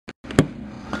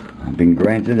I've been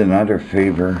granted another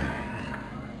favor,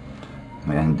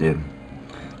 and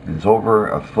it's over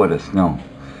a foot of snow.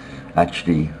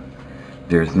 Actually,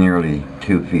 there's nearly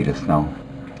 2 feet of snow,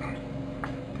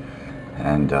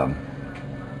 and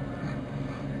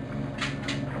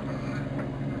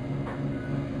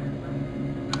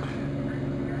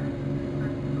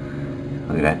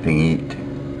look at that thing eat.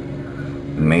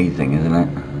 Amazing, isn't it?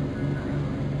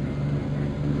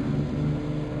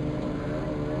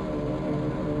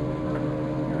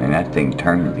 And that thing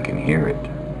turns, you can hear it.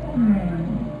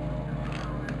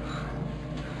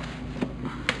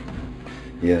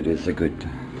 Yeah, it is a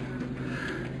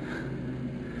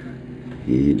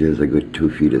good 2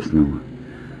 feet of snow.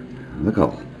 Look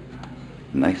how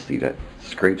nicely that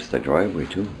scrapes the driveway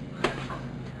too.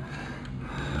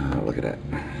 Oh, look at that.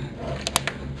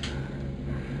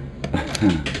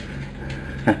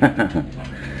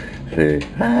 Say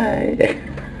hi.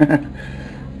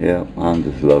 Yeah, I'm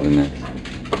just loving this.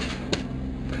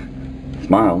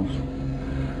 Smiles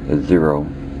is 0.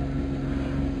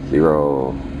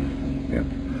 0. Yeah.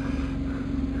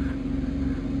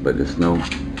 But the snow,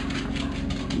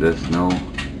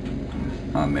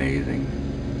 amazing.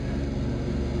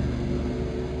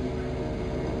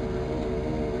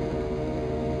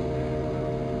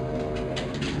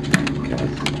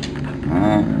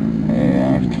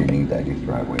 Yeah, I'm cleaning Daddy's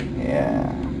driveway.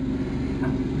 Yeah.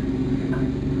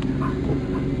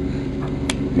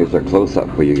 Here's our close-up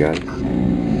for you guys.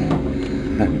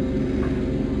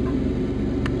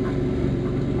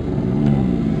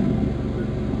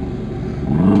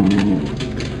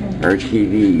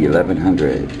 RTV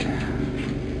 1100.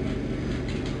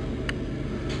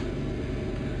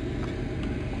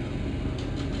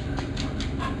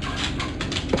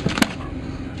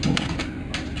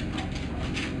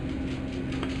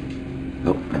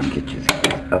 Oh, let me get you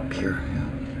up here.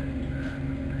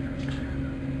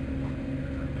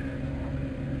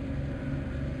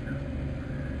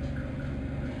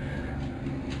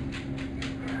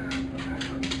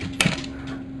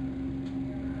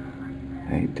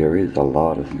 Hey, there is a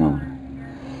lot of snow.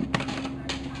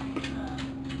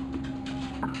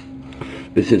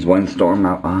 This is one storm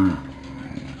out.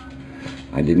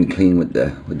 I didn't clean with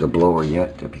the blower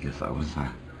yet because I was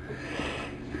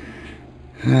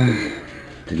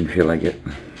didn't feel like it.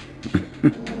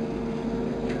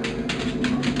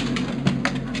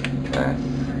 Okay.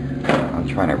 I'm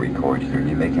trying to record here.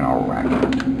 You're making all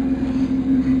racket.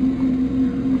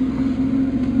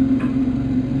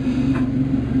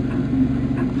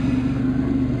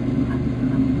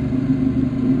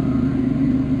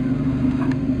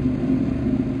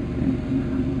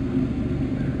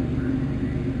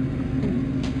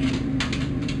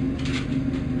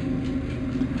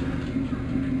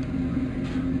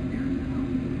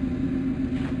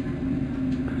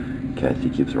 Cassie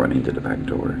keeps running to the back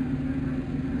door.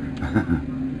 I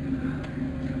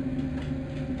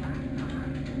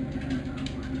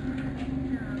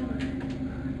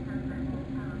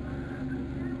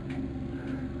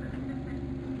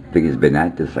think he's been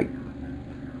at this like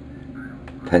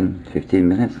 10-15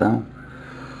 minutes now.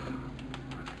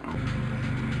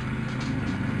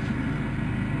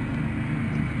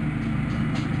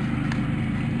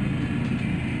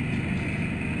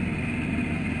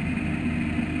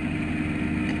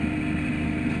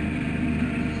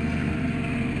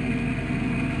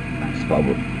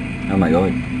 Oh my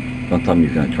God, don't tell me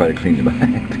you're going to try to clean the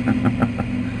back.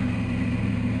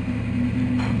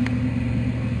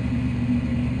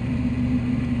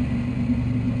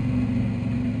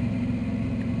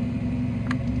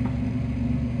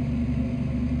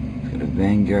 It's got a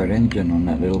Vanguard engine on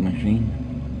that little machine.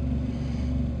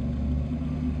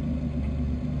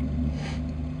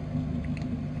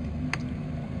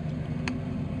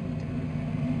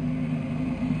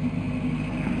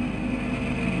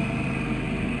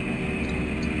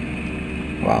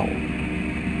 Wow.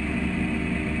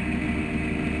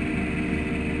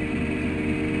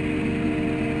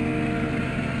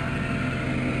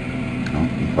 Oh,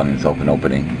 he found himself an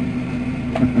opening.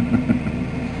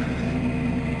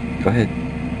 Go ahead.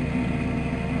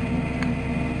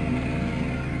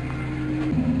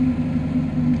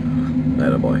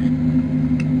 That a boy.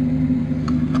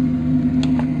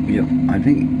 Yep, I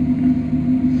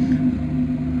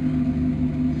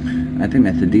think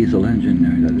that's a diesel engine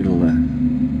there, that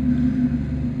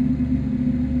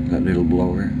little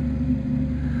blower.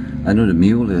 I know the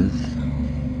mule is.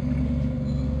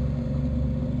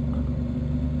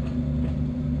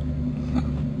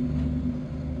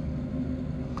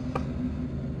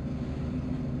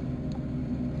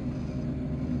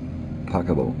 Talk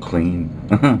about clean.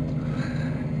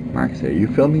 Mark said, "You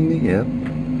filming me?" Yep.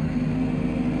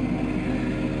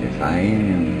 Yes, I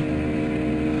am.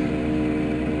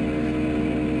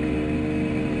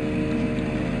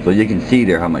 So you can see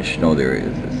there how much snow there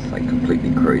is. It's like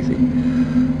completely crazy.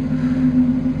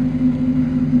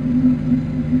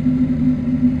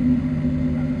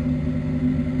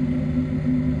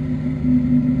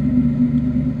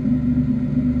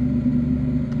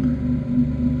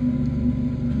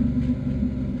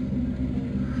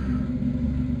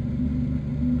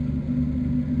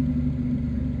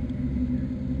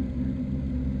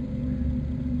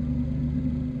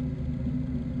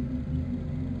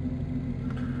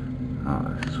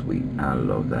 Oh, sweet. I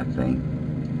love that thing.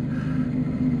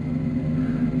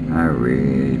 I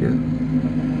really do.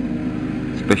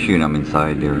 Especially when I'm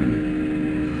inside there.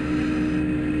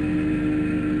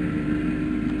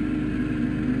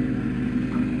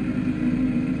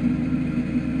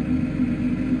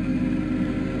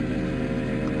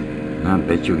 I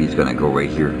bet you he's gonna go right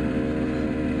here.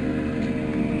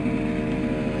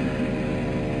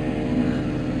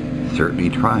 Certainly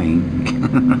trying.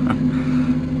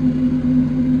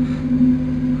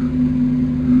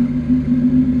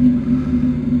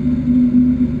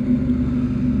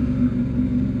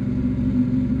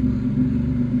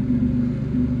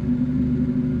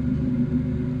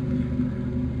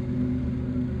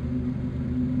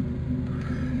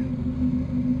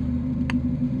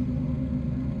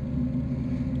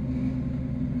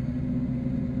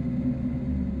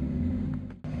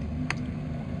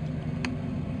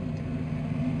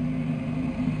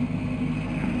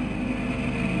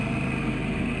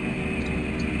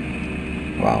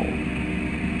 Wow.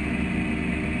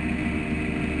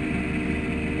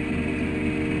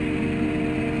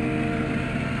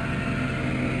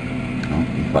 Oh,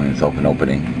 he found himself an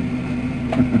opening.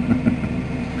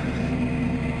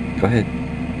 Go ahead.